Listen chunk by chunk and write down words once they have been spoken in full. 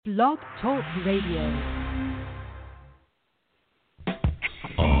Blog Talk Radio.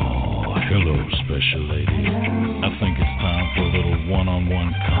 Oh, hello, special lady. I think it's time for a little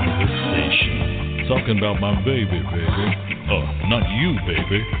one-on-one conversation. Talking about my baby, baby. Not you,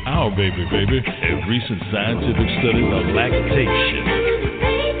 baby. Our baby, baby. A recent scientific study of lactation.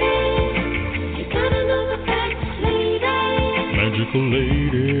 Magical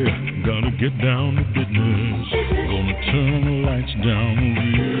lady, gotta get down to business. Gonna turn the lights down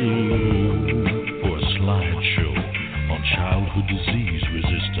real low for a slideshow on childhood disease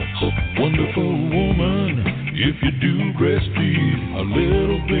resistance. Wonderful woman, if you do breastfeed, a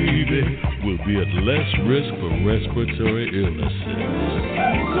little baby will be at less risk for respiratory illnesses.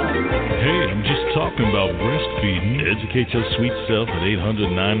 Hey, I'm just talking about breastfeeding. Educate your sweet self at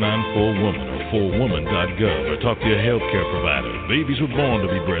 800-994-WOMAN or 4woman.gov or talk to your healthcare provider. Babies were born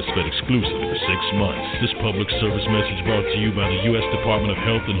to be breastfed exclusively for 6 months. This public service message brought to you by the U.S. Department of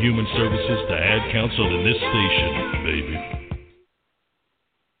Health and Human Services, the ad council, and this station, baby.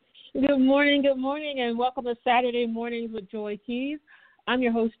 Good morning, and welcome to Saturday Mornings with Joy Keys. I'm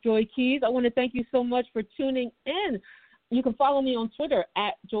your host, Joy Keys. I want to thank you so much for tuning in. You can follow me on Twitter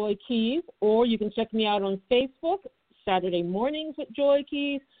at Joy Keys, or you can check me out on Facebook, Saturday Mornings with Joy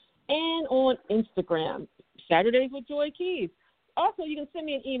Keys, and on Instagram, Saturdays with Joy Keys. Also, you can send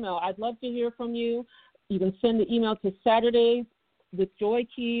me an email. I'd love to hear from you. You can send the email to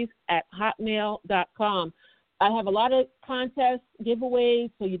SatudaysWithJoyKeys@hotmail.com. I have a lot of contests,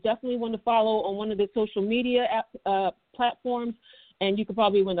 giveaways, so you definitely want to follow on one of the social media platforms, and you could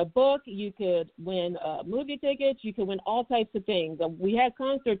probably win a book. You could win movie tickets. You could win all types of things. We had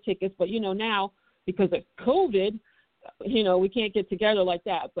concert tickets, but, now because of COVID, we can't get together like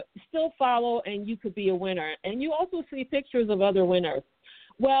that. But still follow, and you could be a winner. And you also see pictures of other winners.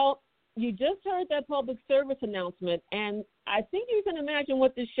 Well, you just heard that public service announcement, and I think you can imagine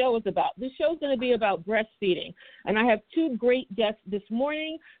what this show is about. This show is going to be about breastfeeding, and I have two great guests this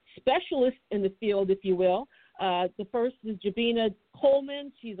morning, specialists in the field, if you will. The first is Jabina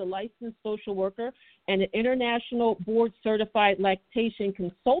Coleman. She's a licensed social worker and an international board-certified lactation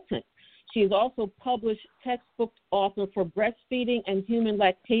consultant. She is also published textbook author for Breastfeeding and Human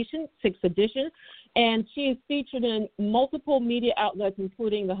Lactation, 6th edition, and she is featured in multiple media outlets,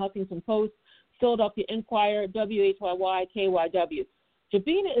 including the Huffington Post, Philadelphia Inquirer, WHYY, KYW.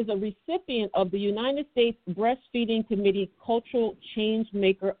 Jabina is a recipient of the United States Breastfeeding Committee Cultural Change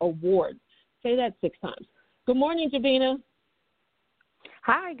Maker Award. Say that 6 times. Good morning, Jabina.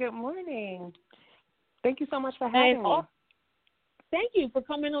 Hi, good morning. Thank you so much for having me. Thank you for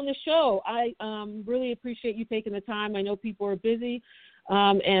coming on the show. I really appreciate you taking the time. I know people are busy,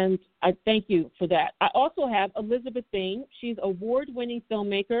 and I thank you for that. I also have Elizabeth Bain. She's an award-winning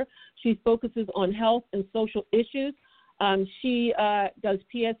filmmaker. She focuses on health and social issues. She does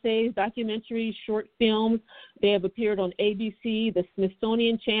PSAs, documentaries, short films. They have appeared on ABC, the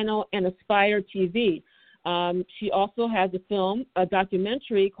Smithsonian Channel, and Aspire TV. She also has a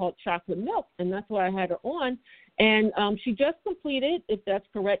documentary called Chocolate Milk, and that's why I had her on. And she just completed, if that's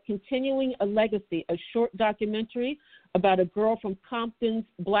correct, Continuing a Legacy, a short documentary about a girl from Compton's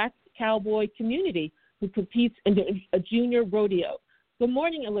Black cowboy community who competes in a junior rodeo. Good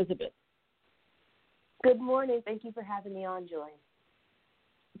morning, Elizabeth. Good morning. Thank you for having me on, Joy.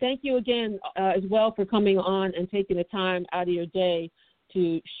 Thank you again as well for coming on and taking the time out of your day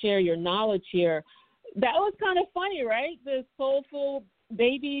to share your knowledge here. That was kind of funny, right? The soulful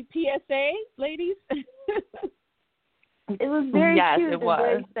baby PSA, ladies. It was very cute. It was.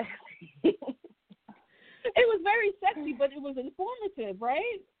 Very sexy. It was very sexy, but it was informative,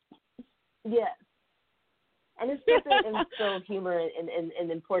 right? Yes. And it's good to instill humor in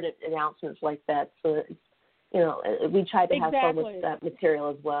important announcements like that. So, we try to have fun with that material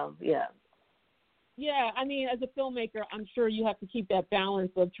as well. Yeah. Yeah, I mean, as a filmmaker, I'm sure you have to keep that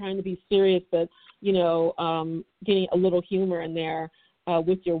balance of trying to be serious, but, getting a little humor in there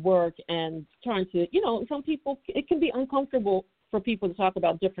with your work and trying to, some people, it can be uncomfortable for people to talk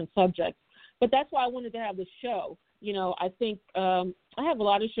about different subjects. But that's why I wanted to have this show. I think I have a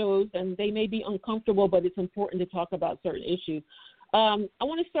lot of shows, and they may be uncomfortable, but it's important to talk about certain issues. I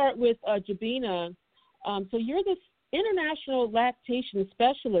want to start with Jabina. So you're this international lactation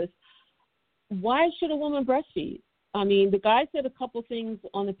specialist. Why should a woman breastfeed? I mean, the guy said a couple things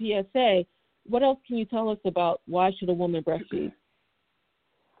on the PSA. What else can you tell us about why should a woman breastfeed?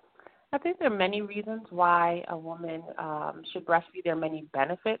 I think there are many reasons why a woman should breastfeed. There are many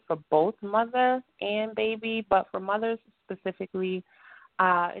benefits for both mother and baby, but for mothers specifically,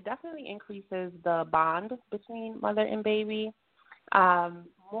 it definitely increases the bond between mother and baby.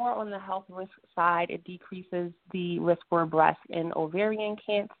 more on the health risk side, it decreases the risk for breast and ovarian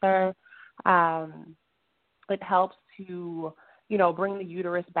cancer. It helps to, bring the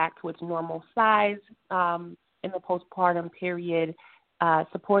uterus back to its normal size in the postpartum period,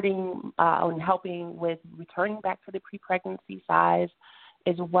 supporting and helping with returning back to the pre-pregnancy size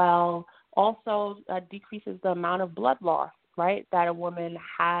as well. Also decreases the amount of blood loss, right, that a woman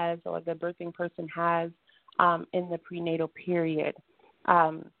has or the birthing person has in the prenatal period.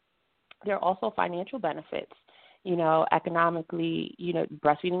 There are also financial benefits. Economically,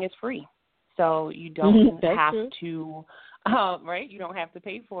 breastfeeding is free. So you don't have to, right? You don't have to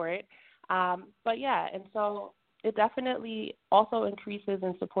pay for it. But yeah, and so it definitely also increases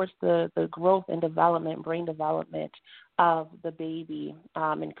and supports the growth and development, brain development of the baby,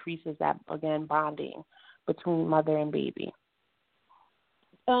 increases that, again, bonding between mother and baby.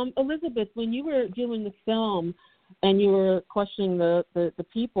 Elizabeth, when you were doing the film and you were questioning the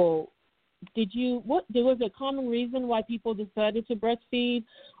people, there was a common reason why people decided to breastfeed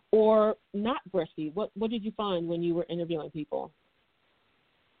or not breastfeed? What did you find when you were interviewing people?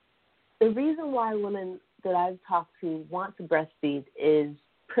 The reason why women that I've talked to want to breastfeed is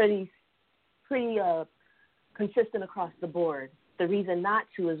pretty consistent across the board. The reason not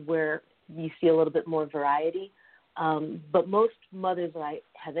to is where you see a little bit more variety. But most mothers that I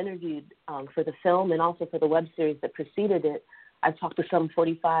have interviewed for the film and also for the web series that preceded it, I've talked to some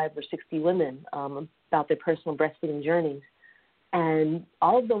 45 or 60 women about their personal breastfeeding journeys. And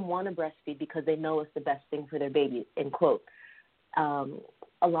all of them want to breastfeed because they know it's the best thing for their baby, in quotes.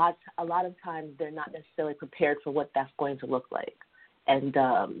 A lot of times they're not necessarily prepared for what that's going to look like. And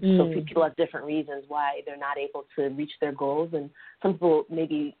so people have different reasons why they're not able to reach their goals. And some people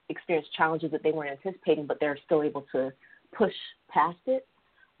maybe experience challenges that they weren't anticipating, but they're still able to push past it.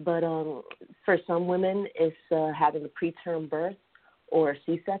 But for some women, it's having a preterm birth or a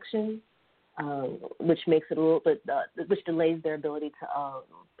C-section, which makes it a little bit, which delays their ability to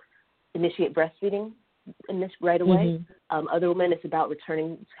initiate breastfeeding right away. Other women, it's about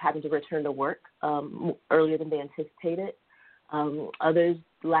having to return to work earlier than they anticipated. Others,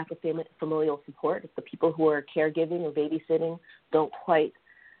 lack of familial support. If the people who are caregiving or babysitting don't quite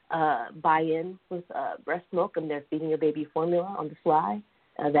buy in with breast milk and they're feeding your baby formula on the fly,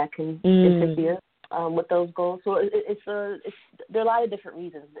 that can interfere with those goals. So there are a lot of different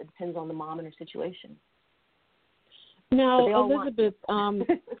reasons. It depends on the mom and her situation. Now, Elizabeth,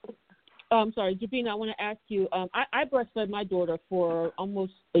 I'm sorry, Jabina, I want to ask you, I breastfed my daughter for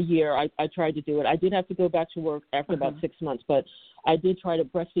almost a year. I tried to do it. I did have to go back to work after about 6 months, but I did try to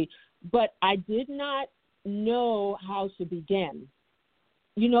breastfeed. But I did not know how to begin.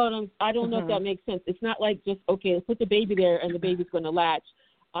 You know I don't know if that makes sense. It's not like just, okay, put the baby there and the baby's going to latch.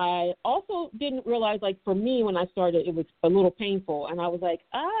 I also didn't realize, like, for me, when I started, it was a little painful. And I was like,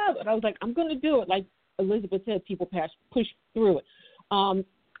 but I was like, I'm going to do it. Like Elizabeth said, people push through it.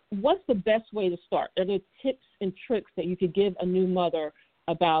 What's the best way to start? Are there tips and tricks that you could give a new mother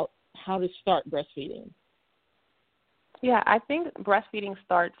about how to start breastfeeding? Yeah, I think breastfeeding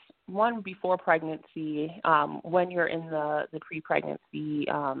starts, before pregnancy, when you're in the pre-pregnancy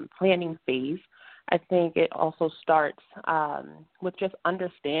planning phase. I think it also starts with just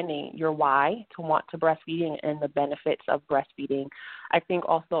understanding your why to want to breastfeeding and the benefits of breastfeeding. I think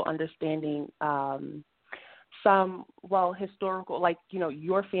also understanding historical,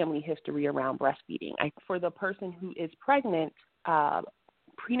 your family history around breastfeeding. For the person who is pregnant,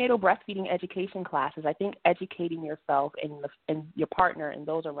 prenatal breastfeeding education classes, I think educating yourself and your partner and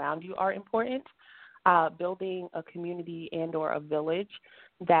those around you are important. Building a community and or a village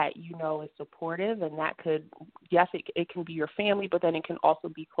that is supportive, and that could, yes, it can be your family, but then it can also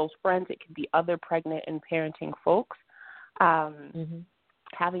be close friends. It can be other pregnant and parenting folks.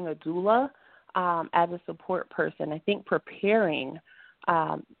 Having a doula as a support person. I think preparing,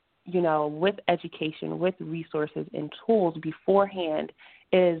 with education, with resources and tools beforehand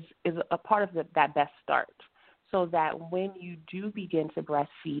is a part of that best start. So that when you do begin to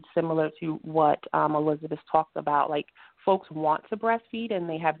breastfeed, similar to what Elizabeth talked about, like folks want to breastfeed and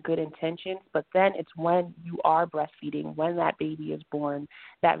they have good intentions, but then it's when you are breastfeeding, when that baby is born,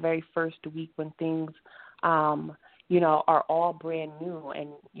 that very first week when things, are all brand new and,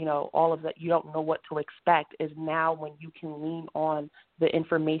 all of that, you don't know what to expect, is now when you can lean on the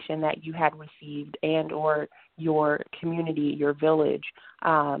information that you had received and or your community, your village,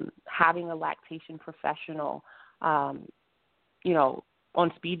 having a lactation professional, on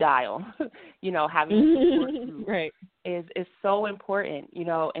speed dial, having a support group right. is so important,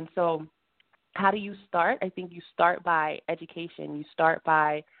 and so how do you start? I think you start by education. You start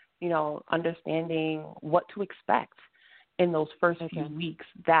by, understanding what to expect in those first few weeks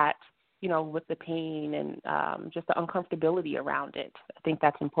that, with the pain and just the uncomfortability around it. I think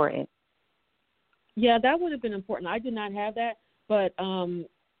that's important. Yeah, that would have been important. I did not have that, but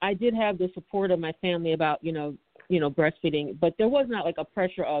I did have the support of my family about, breastfeeding. But there was not like a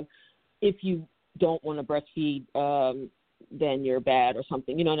pressure of if you don't want to breastfeed, then you're bad or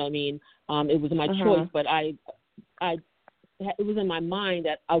something. You know what I mean? It was my choice, but it was in my mind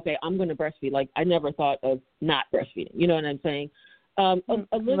that, okay, I'm going to breastfeed. Like, I never thought of not breastfeeding. You know what I'm saying?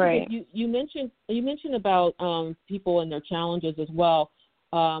 Elizabeth, right. you mentioned about people and their challenges as well.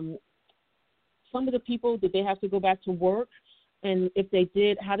 Some of the people, did they have to go back to work? And if they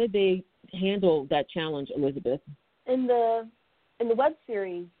did, how did they handle that challenge, Elizabeth? In the web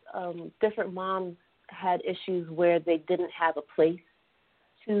series, different moms had issues where they didn't have a place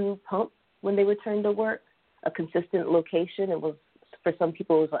to pump when they returned to work, a consistent location. It was, for some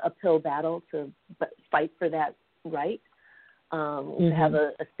people, it was an uphill battle to fight for that right, to have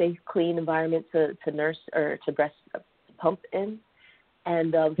a safe, clean environment to nurse or to breast pump in.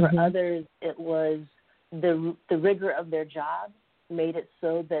 And for others, it was the rigor of their job made it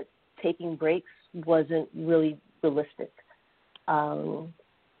so that taking breaks wasn't really realistic.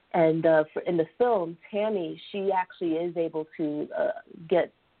 In the film, Tammy, she actually is able to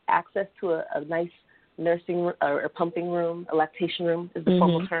get access to a nice nursing or pumping room, a lactation room is the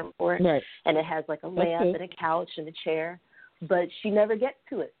formal term for it. Right. And it has like a lamp and a couch and a chair, but she never gets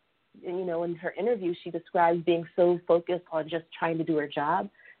to it. And, in her interview, she describes being so focused on just trying to do her job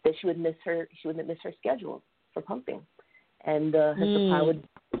that she would miss her schedule for pumping, and her supply would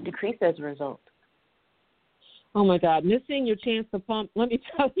decrease as a result. Oh my God, missing your chance to pump. Let me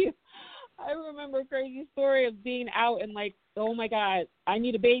tell you, I remember a crazy story of being out and like, oh my God, I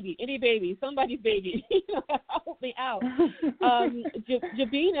need a baby, any baby, somebody's baby, help me out.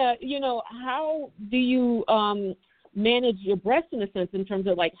 Jabina, how do you manage your breast in a sense in terms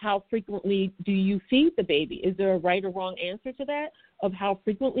of like how frequently do you feed the baby? Is there a right or wrong answer to that of how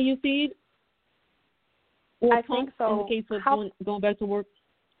frequently you feed? Or I think so. In the case of going back to work?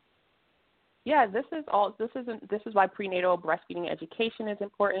 Yeah, this is why prenatal breastfeeding education is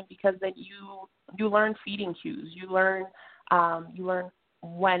important, because then you learn feeding cues. You learn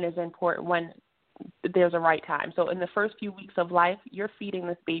when is important, when there's a right time. So in the first few weeks of life, you're feeding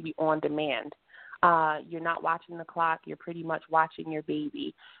this baby on demand. You're not watching the clock. You're pretty much watching your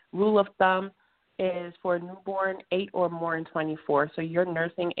baby. Rule of thumb is for a newborn, 8 or more in 24. So you're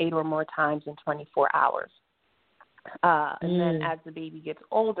nursing 8 or more times in 24 hours. And then as the baby gets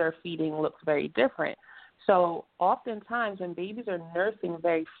older, feeding looks very different. So oftentimes when babies are nursing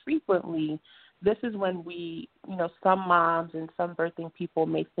very frequently, this is when some moms and some birthing people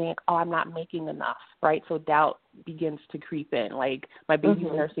may think, oh, I'm not making enough, right? So doubt begins to creep in. Like, my baby's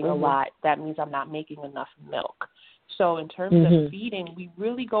nursing a lot. That means I'm not making enough milk. So in terms of feeding, we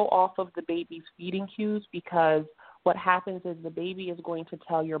really go off of the baby's feeding cues, because what happens is the baby is going to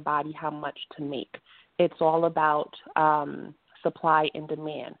tell your body how much to make. It's all about supply and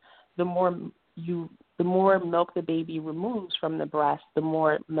demand. The more milk the baby removes from the breast, the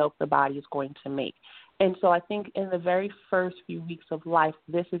more milk the body is going to make. And so I think in the very first few weeks of life,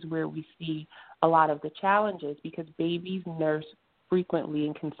 this is where we see a lot of the challenges, because babies nurse frequently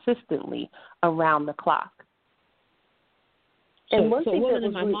and consistently around the clock. And one so thing it wasn't that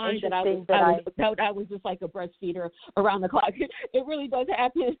in my really mind that I was just like a breastfeeder around the clock. It really does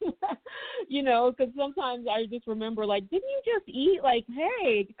happen, because sometimes I just remember, like, didn't you just eat? Like,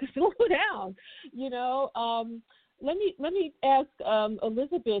 hey, slow down, Let me ask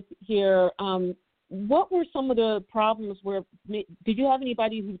Elizabeth here, what were some of the problems where, did you have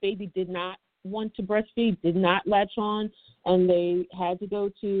anybody whose baby did not want to breastfeed, did not latch on, and they had to go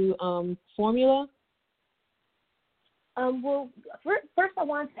to formula? Well, first I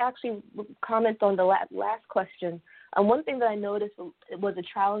wanted to actually comment on the last question. One thing that I noticed was a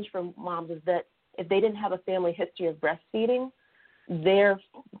challenge for moms is that if they didn't have a family history of breastfeeding, their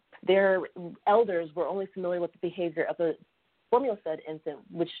elders were only familiar with the behavior of a formula-fed infant,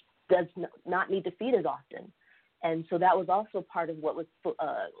 which does not need to feed as often. And so that was also part of what was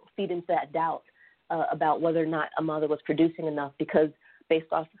feed into that doubt about whether or not a mother was producing enough, because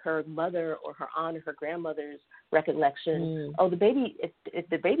based off her mother or her aunt or her grandmother's recollection, the baby, if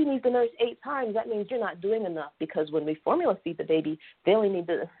the baby needs to nurse 8 times, that means you're not doing enough, because when we formula feed the baby, they only need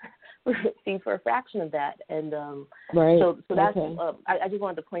to feed for a fraction of that. And so that's I just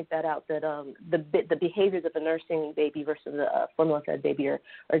wanted to point that out, that the behaviors of the nursing baby versus the formula fed baby are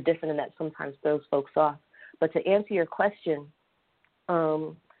different, and that sometimes throws folks off. But to answer your question,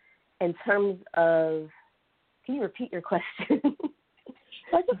 in terms of, can you repeat your question?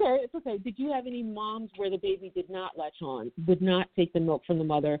 That's okay. It's okay. Did you have any moms where the baby did not latch on, would not take the milk from the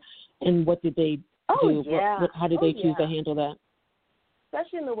mother, and what did they do? Yeah. How did they choose to handle that?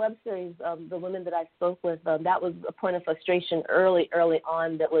 Especially in the web series, the women that I spoke with, that was a point of frustration early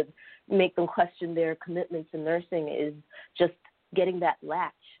on that would make them question their commitment to nursing, is just getting that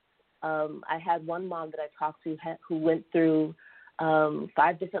latch. I had one mom that I talked to who went through 5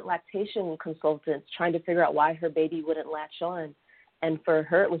 different lactation consultants trying to figure out why her baby wouldn't latch on. And for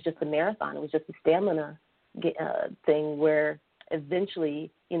her, it was just a marathon. It was just a stamina thing where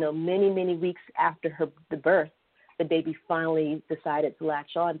eventually, many weeks after the birth, the baby finally decided to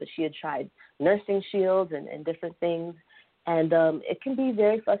latch on. But she had tried nursing shields and different things. And it can be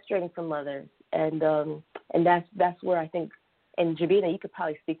very frustrating for mothers. And that's where I think, and Jabina, you could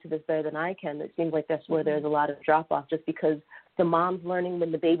probably speak to this better than I can. It seems like that's where there's a lot of drop-off, just because the mom's learning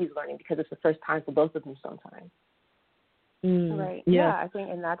when the baby's learning, because it's the first time for both of them sometimes. Right. Yeah, I think,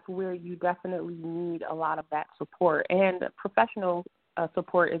 and that's where you definitely need a lot of that support and professional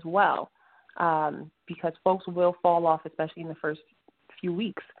support as well, because folks will fall off, especially in the first few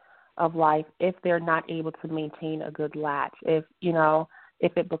weeks of life, if they're not able to maintain a good latch,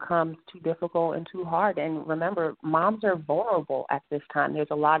 if it becomes too difficult and too hard. And remember, moms are vulnerable at this time. There's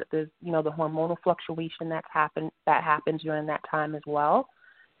the hormonal fluctuation that happens during that time as well.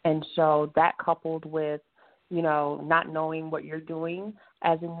 And so that, coupled with not knowing what you're doing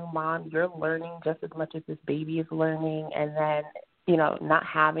as a new mom, you're learning just as much as this baby is learning, and then, not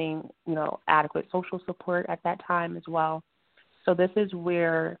having, adequate social support at that time as well. So this is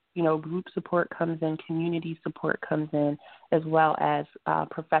where, group support comes in, community support comes in, as well as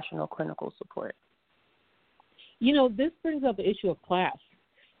professional clinical support. This brings up the issue of class.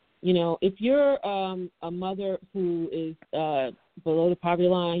 If you're a mother who is below the poverty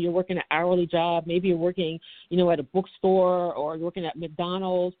line, you're working an hourly job, maybe you're working, at a bookstore, or you're working at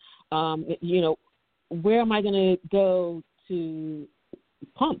McDonald's, where am I going to go to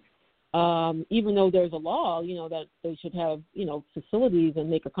pump? Even though there's a law, that they should have, facilities and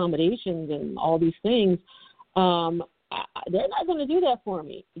make accommodations and all these things, they're not going to do that for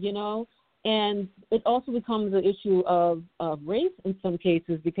me, And it also becomes an issue of race in some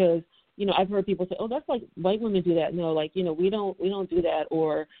cases, because, I've heard people say, oh, that's like white women do that. No, we don't do that.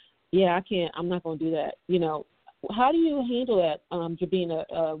 Or, yeah, I'm not going to do that. How do you handle that,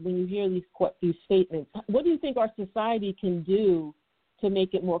 Jabina, when you hear these statements? What do you think our society can do to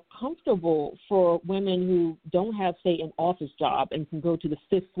make it more comfortable for women who don't have, say, an office job and can go to the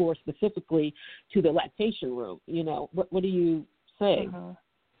 5th floor specifically to the lactation room? What do you say? Mm-hmm.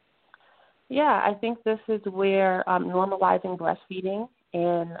 Yeah, I think this is where normalizing breastfeeding,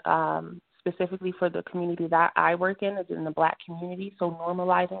 and specifically for the community that I work in, is in the Black community. So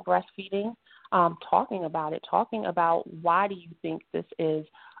normalizing breastfeeding, talking about why do you think this is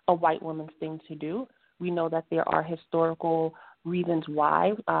a white woman's thing to do? We know that there are historical reasons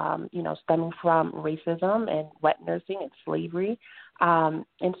why, stemming from racism and wet nursing and slavery.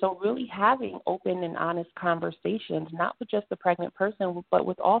 And so really having open and honest conversations, not with just the pregnant person, but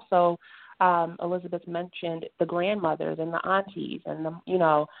with also, Elizabeth mentioned, the grandmothers and the aunties, and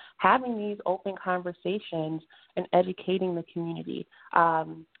having these open conversations and educating the community.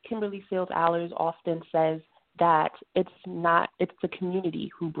 Kimberly Seals Allers often says that it's the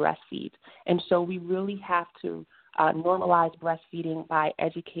community who breastfeeds. And so we really have to normalize breastfeeding by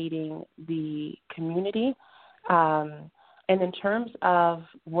educating the community. And in terms of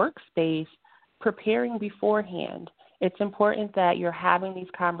workspace, preparing beforehand. It's important that you're having these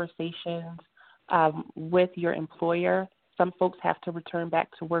conversations with your employer. Some folks have to return back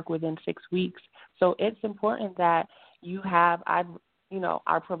to work within 6 weeks. So it's important that you have,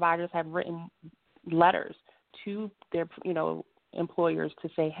 our providers have written letters to their, employers to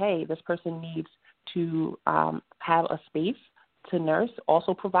say, hey, this person needs to have a space to nurse,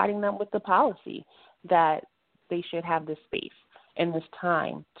 also providing them with the policy that they should have this space and this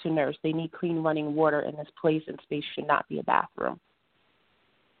time to nurse. They need clean running water in this place, and space should not be a bathroom.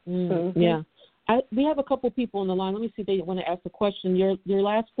 Mm-hmm. Yeah. We have a couple people on the line. Let me see if they want to ask a question. Your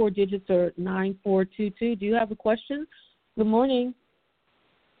last 4 digits are 9422. Do you have a question? Good morning.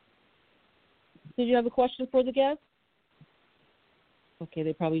 Did you have a question for the guest? Okay,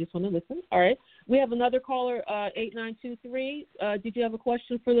 they probably just want to listen. All right. We have another caller, 8923. Did you have a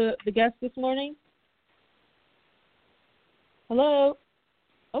question for the guest this morning? Hello?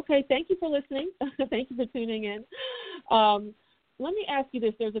 Okay, thank you for listening. Thank you for tuning in. Let me ask you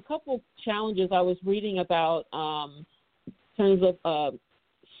this. There's a couple challenges I was reading about in terms of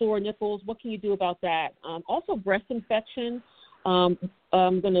sore nipples. What can you do about that? Also, breast infection. I'm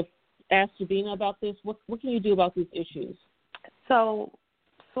going to ask Jabina about this. What can you do about these issues? So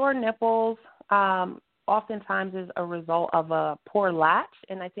sore nipples oftentimes is a result of a poor latch,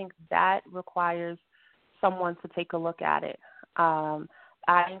 and I think that requires someone to take a look at it.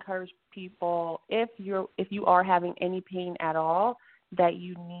 I encourage people, if you are having any pain at all, that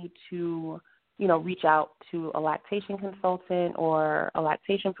you need to, reach out to a lactation consultant or a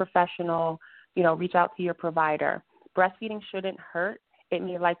lactation professional, reach out to your provider. Breastfeeding shouldn't hurt. It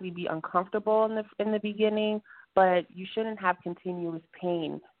may likely be uncomfortable in the beginning, but you shouldn't have continuous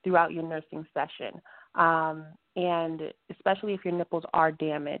pain throughout your nursing session, and especially if your nipples are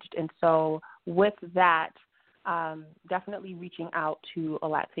damaged. And so with that, definitely reaching out to a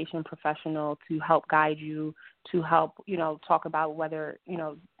lactation professional to help guide you, to help, talk about whether,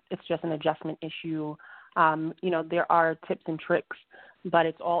 it's just an adjustment issue. There are tips and tricks, but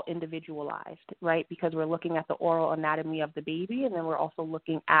it's all individualized, right? Because we're looking at the oral anatomy of the baby, and then we're also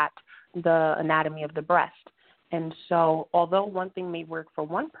looking at the anatomy of the breast. And so although one thing may work for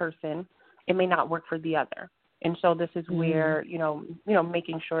one person, it may not work for the other. And so this is where,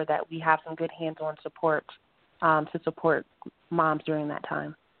 making sure that we have some good hands-on support to support moms during that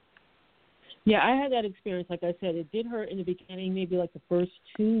time. Yeah, I had that experience. Like I said, it did hurt in the beginning, maybe like the first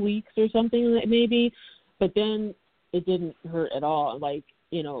 2 weeks or something, maybe, but then it didn't hurt at all.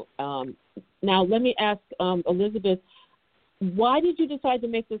 Now let me ask Elizabeth, why did you decide to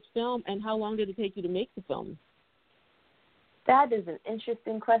make this film, and how long did it take you to make the film? That is an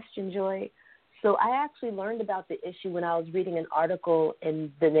interesting question, Joy. So I actually learned about the issue when I was reading an article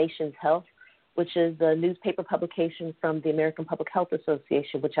in The Nation's Health, which is the newspaper publication from the American Public Health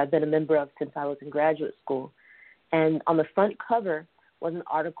Association, which I've been a member of since I was in graduate school. And on the front cover was an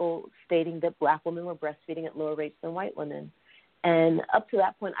article stating that Black women were breastfeeding at lower rates than white women. And up to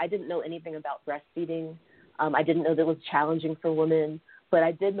that point, I didn't know anything about breastfeeding. I didn't know that it was challenging for women, but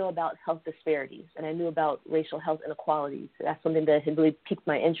I did know about health disparities, and I knew about racial health inequalities. That's something that had really piqued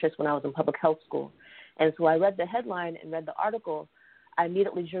my interest when I was in public health school. And so I read the headline and read the article. I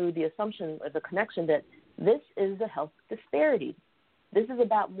immediately drew the assumption or the connection that this is a health disparity. This is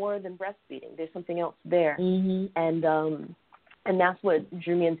about more than breastfeeding. There's something else there. Mm-hmm. And that's what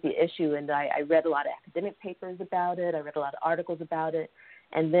drew me into the issue. And I read a lot of academic papers about it. I read a lot of articles about it.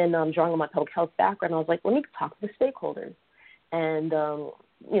 And then drawing on my public health background, I was like, let me talk to the stakeholders. And,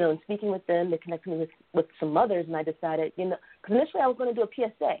 in speaking with them, they connected me with some mothers, and I decided, because initially I was going to do a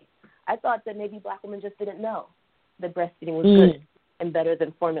PSA. I thought that maybe Black women just didn't know that breastfeeding was good and better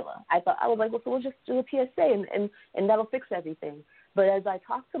than formula. I was like, well, so we'll just do a PSA and that'll fix everything. But as I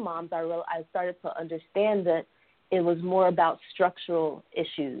talked to moms, I started to understand that it was more about structural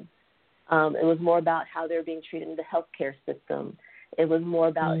issues. It was more about how they're being treated in the healthcare system. It was more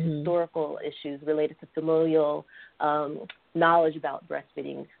about historical issues related to familial knowledge about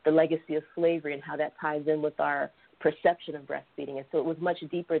breastfeeding, the legacy of slavery, and how that ties in with our perception of breastfeeding. And so it was much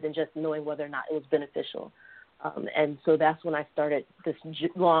deeper than just knowing whether or not it was beneficial. And so that's when I started this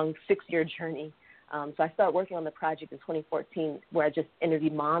long 6-year journey. So I started working on the project in 2014, where I just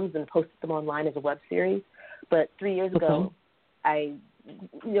interviewed moms and posted them online as a web series. But 3 years ago, I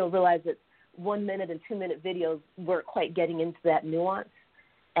realized that 1 minute and 2 minute videos weren't quite getting into that nuance.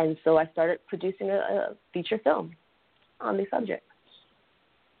 And so I started producing a feature film on the subject.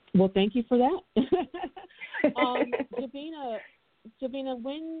 Well, thank you for that. Javina,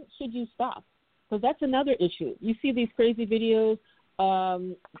 when should you stop? Because that's another issue. You see these crazy videos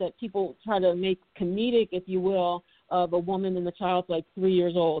that people try to make comedic, if you will, of a woman and the child's like 3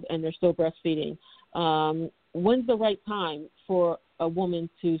 years old and they're still breastfeeding. When's the right time for a woman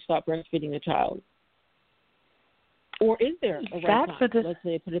to stop breastfeeding a child? Or is there a right time? Let's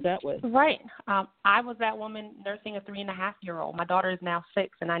say, put it that way. Right. I was that woman nursing a 3.5-year-old. My daughter is now 6,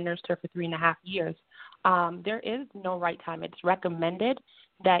 and I nursed her for 3.5 years. There is no right time. It's recommended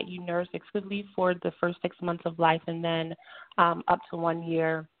that you nurse exclusively for the first 6 months of life, and then up to 1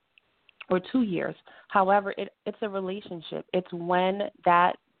 year or 2 years. However, it's a relationship. It's when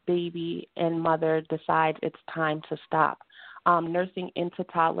that baby and mother decides it's time to stop. Nursing into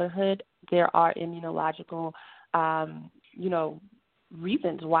toddlerhood, there are immunological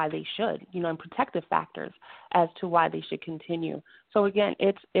reasons why they should, and protective factors as to why they should continue. So again,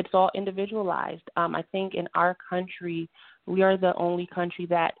 it's all individualized. I think in our country, we are the only country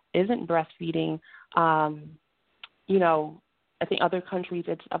that isn't breastfeeding. I think other countries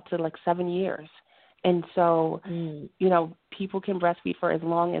it's up to like 7 years. And so, people can breastfeed for as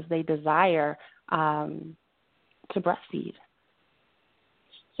long as they desire to breastfeed.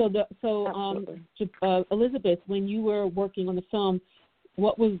 Elizabeth, when you were working on the film,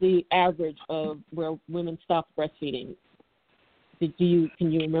 what was the average of where women stopped breastfeeding? Can you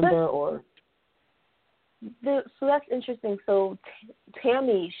remember or? So that's interesting. So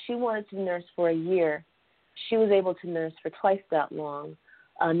Tammy, she wanted to nurse for a year. She was able to nurse for twice that long.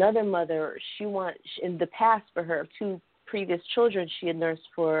 Another mother, in the past for her 2 previous children, she had nursed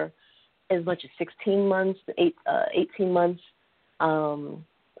for as much as 16 months, 18 months to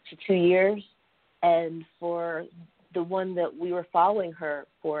 2 years. And for the one that we were following her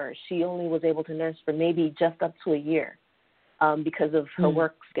for, she only was able to nurse for maybe just up to a year because of her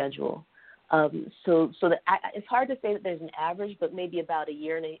work schedule. So it's hard to say that there's an average, but maybe about a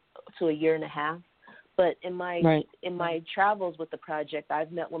year to a year and a half. But in my travels with the project,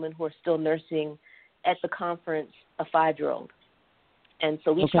 I've met women who are still nursing at the conference a 5-year-old. And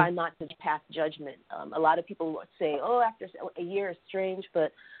so we try not to pass judgment. A lot of people say, after a year is strange,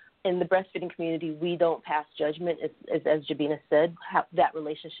 but in the breastfeeding community, we don't pass judgment. It's as Jabina said, that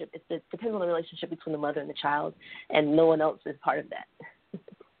relationship, it depends on the relationship between the mother and the child, and no one else is part of that.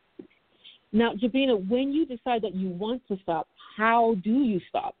 Now, Jabina, when you decide that you want to stop, how do you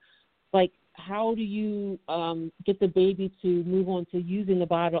stop? Like, how do you get the baby to move on to using the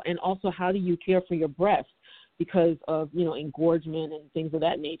bottle, and also how do you care for your breast because of engorgement and things of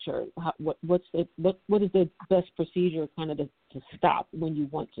that nature? What is the best procedure kind of to stop when you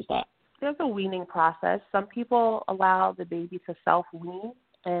want to stop? There's a weaning process. Some people allow the baby to self-wean,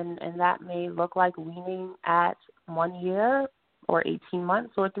 and that may look like weaning at 1 year or 18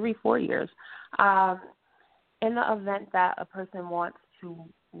 months or 3-4 years. In the event that a person wants to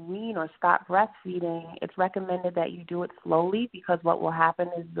wean or stop breastfeeding, it's recommended that you do it slowly, because what will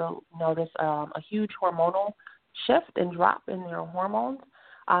happen is they'll notice a huge hormonal shift and drop in their hormones.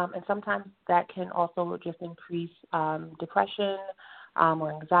 And sometimes that can also just increase depression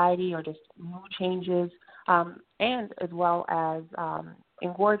or anxiety or just mood changes, and as well as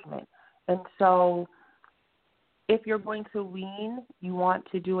engorgement. And so if you're going to wean, you want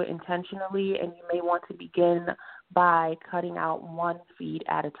to do it intentionally, and you may want to begin by cutting out one feed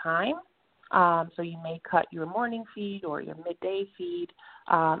at a time. So you may cut your morning feed or your midday feed,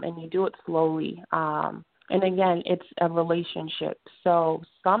 and you do it slowly. And again, it's a relationship. So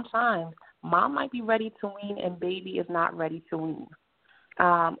sometimes mom might be ready to wean and baby is not ready to wean,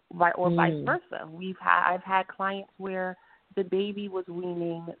 or vice versa. I've had clients where the baby was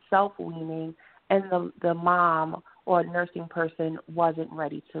weaning, self-weaning, and the mom or nursing person wasn't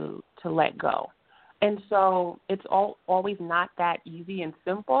ready to let go. And so it's always not that easy and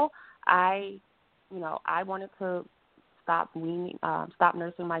simple. I wanted to stop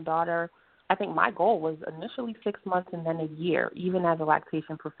nursing my daughter. I think my goal was initially 6 months and then a year, even as a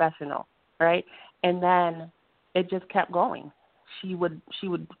lactation professional, right? And then it just kept going. She would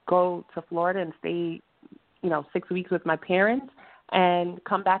go to Florida and stay, 6 weeks with my parents and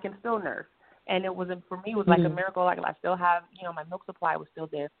come back and still nurse. And it was like a miracle. Like I still have, my milk supply was still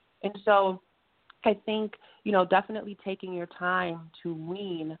there. And so I think, definitely taking your time to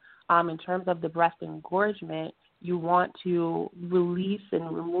wean. In terms of the breast engorgement, you want to release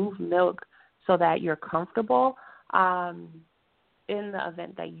and remove milk so that you're comfortable in the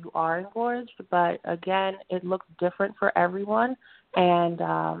event that you are engorged. But again, it looks different for everyone, and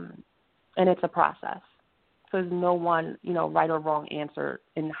it's a process. So there's no one, right or wrong answer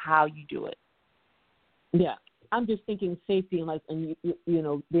in how you do it. Yeah, I'm just thinking safety and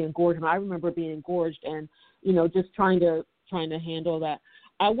the engorgement. I remember being engorged and just trying to handle that.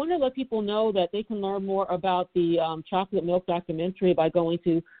 I want to let people know that they can learn more about the Chocolate Milk documentary by going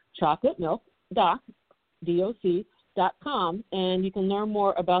to chocolatemilk.com, and you can learn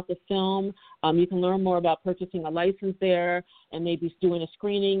more about the film. You can learn more about purchasing a license there and maybe doing a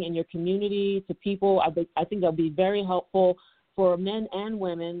screening in your community to people. I think that'll be very helpful for men and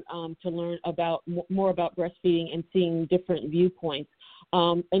women to learn more about breastfeeding and seeing different viewpoints.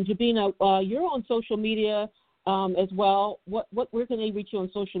 And Jabina, you're on social media as well. Where can they reach you on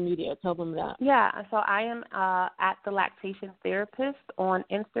social media? Tell them that. Yeah, so I am at the Lactation Therapist on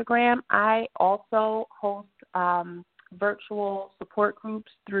Instagram. I also host virtual support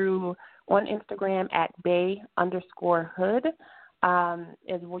groups on Instagram at bay_hood.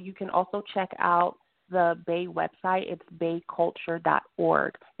 As well, you can also check out the Bay website. It's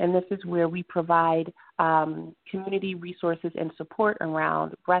bayculture.org, and this is where we provide community resources and support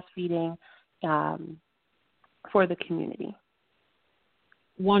around breastfeeding for the community.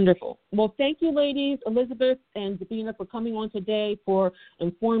 Wonderful. Well, thank you, ladies, Elizabeth and Jabina, for coming on today, for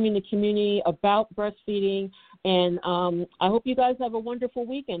informing the community about breastfeeding, and I hope you guys have a wonderful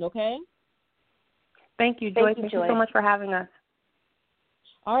weekend, okay? Thank you, Joy. Thank you so much for having us.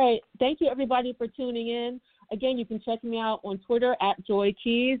 All right. Thank you, everybody, for tuning in. Again, you can check me out on Twitter at Joy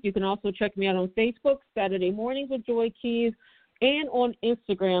Keys. You can also check me out on Facebook, Saturday Mornings with Joy Keys, and on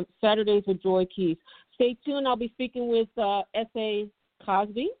Instagram, Saturdays with Joy Keys. stay tuned. I'll be speaking with S.A.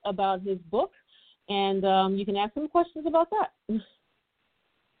 Cosby about his book, and you can ask him questions about that.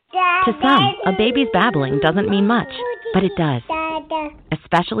 To some, a baby's babbling doesn't mean much, but it does,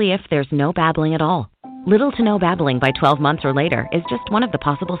 especially if there's no babbling at all. Little to no babbling by 12 months or later is just one of the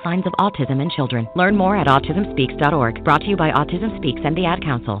possible signs of autism in children. Learn more at autismspeaks.org, brought to you by Autism Speaks and the Ad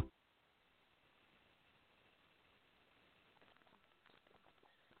Council.